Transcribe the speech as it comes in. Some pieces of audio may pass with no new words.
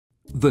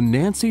The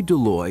Nancy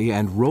DeLoye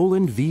and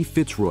Roland V.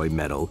 Fitzroy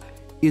Medal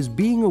is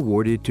being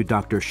awarded to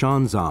Dr.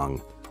 Xiang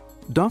Zhang.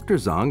 Dr.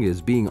 Zhang is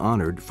being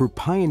honored for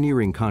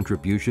pioneering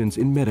contributions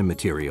in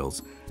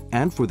metamaterials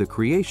and for the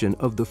creation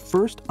of the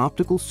first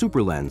optical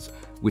superlens,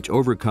 which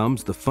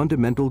overcomes the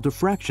fundamental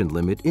diffraction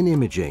limit in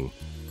imaging.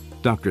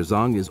 Dr.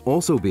 Zhang is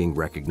also being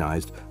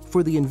recognized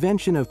for the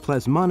invention of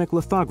plasmonic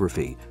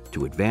lithography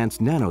to advance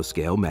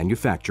nanoscale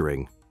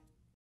manufacturing.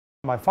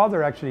 My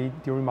father actually,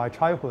 during my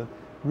childhood,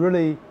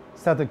 really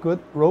set a good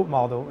role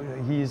model.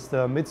 He's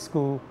the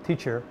mid-school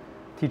teacher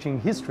teaching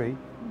history,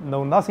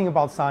 know nothing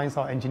about science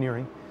or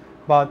engineering,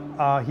 but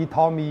he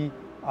taught me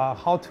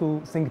how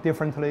to think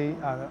differently,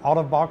 out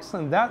of box,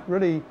 and that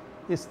really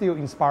is still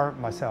inspired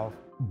myself.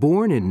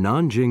 Born in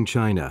Nanjing,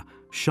 China,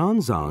 Xiang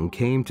Zhang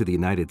came to the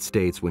United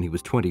States when he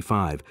was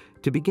 25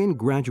 to begin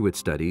graduate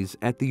studies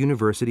at the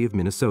University of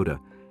Minnesota.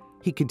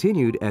 He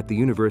continued at the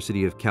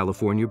University of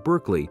California,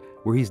 Berkeley,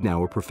 where he's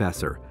now a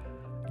professor.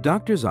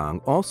 Dr.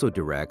 Zhang also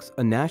directs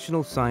a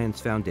National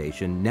Science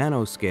Foundation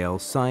Nanoscale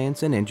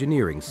Science and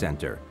Engineering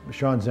Center.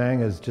 Xiang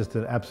Zhang is just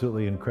an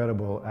absolutely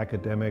incredible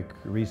academic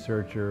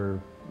researcher,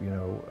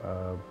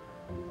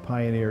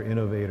 pioneer,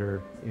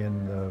 innovator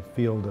in the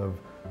field of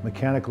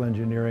mechanical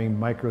engineering,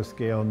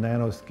 microscale,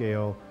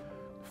 nanoscale,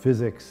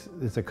 physics.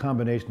 It's a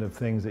combination of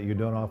things that you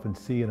don't often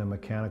see in a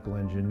mechanical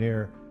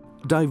engineer.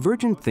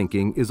 Divergent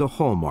thinking is a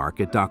hallmark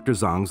at Dr.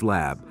 Zhang's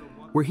lab,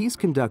 where he's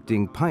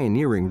conducting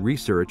pioneering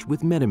research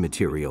with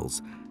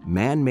metamaterials,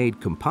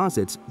 man-made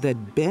composites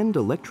that bend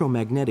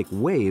electromagnetic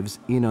waves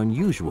in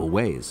unusual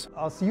ways.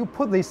 So you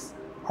put these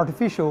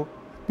artificial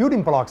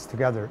building blocks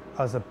together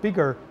as a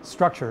bigger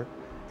structure,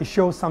 it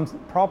shows some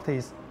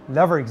properties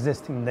never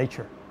exist in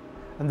nature.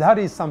 And that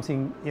is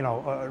something,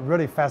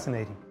 really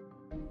fascinating.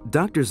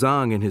 Dr.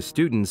 Zhang and his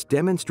students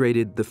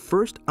demonstrated the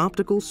first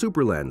optical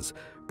superlens,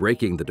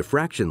 breaking the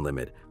diffraction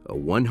limit, a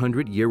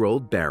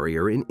 100-year-old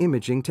barrier in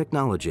imaging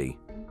technology.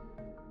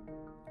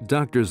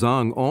 Dr.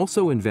 Zhang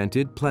also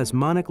invented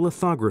plasmonic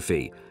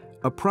lithography,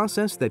 a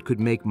process that could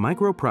make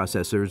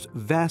microprocessors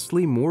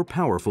vastly more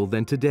powerful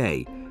than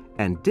today,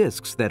 and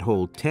disks that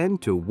hold 10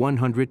 to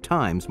 100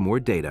 times more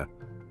data.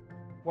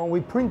 When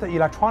we print the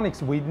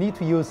electronics, we need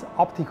to use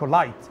optical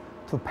light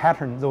to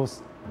pattern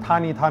those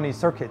tiny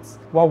circuits.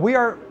 What we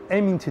are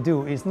aiming to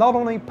do is not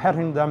only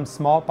pattern them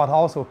small, but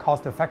also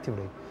cost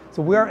effectively.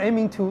 So we are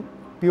aiming to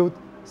build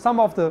some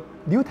of the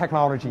new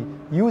technology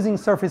using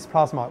surface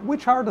plasma,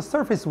 which are the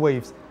surface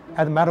waves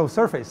at the metal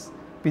surface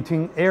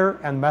between air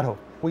and metal.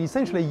 We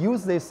essentially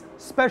use this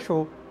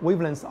special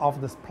wavelengths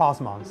of the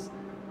plasmons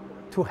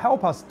to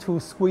help us to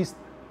squeeze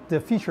the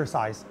feature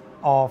size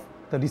of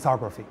the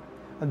lithography.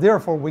 And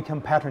therefore, we can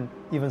pattern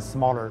even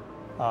smaller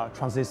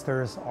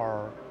transistors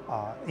or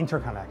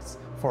interconnects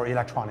for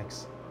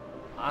electronics.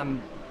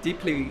 I'm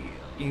deeply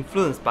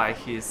influenced by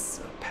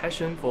his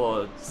passion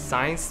for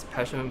science,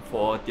 passion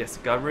for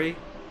discovery.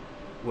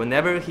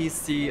 Whenever he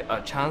sees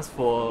a chance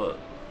for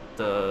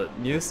the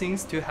new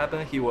things to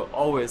happen, he will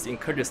always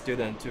encourage the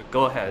student to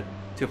go ahead,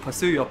 to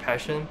pursue your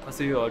passion,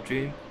 pursue your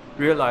dream,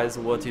 realize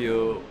what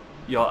your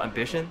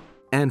ambition.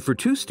 And for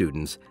two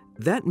students,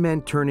 that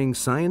meant turning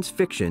science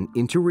fiction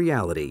into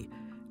reality.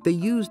 They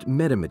used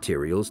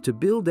metamaterials to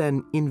build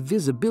an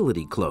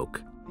invisibility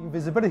cloak.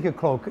 Invisibility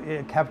cloak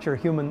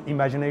captures human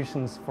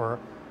imaginations for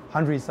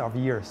hundreds of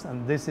years,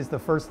 and this is the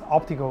first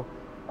optical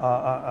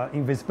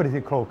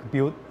invisibility cloak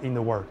built in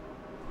the world.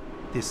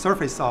 The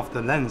surface of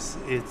the lens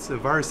is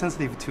very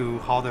sensitive to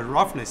how the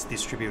roughness is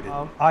distributed.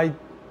 I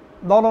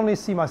not only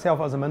see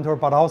myself as a mentor,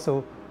 but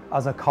also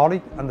as a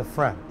colleague and a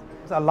friend.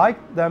 I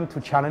like them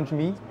to challenge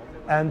me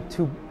and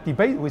to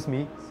debate with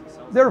me.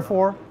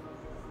 Therefore,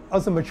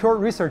 as a mature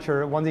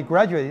researcher, when they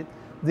graduate,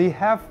 they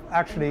have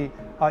actually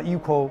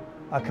equal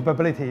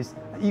capabilities,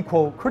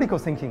 equal critical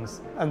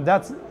thinkings, and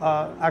that's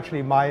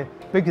actually my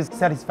biggest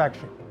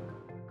satisfaction.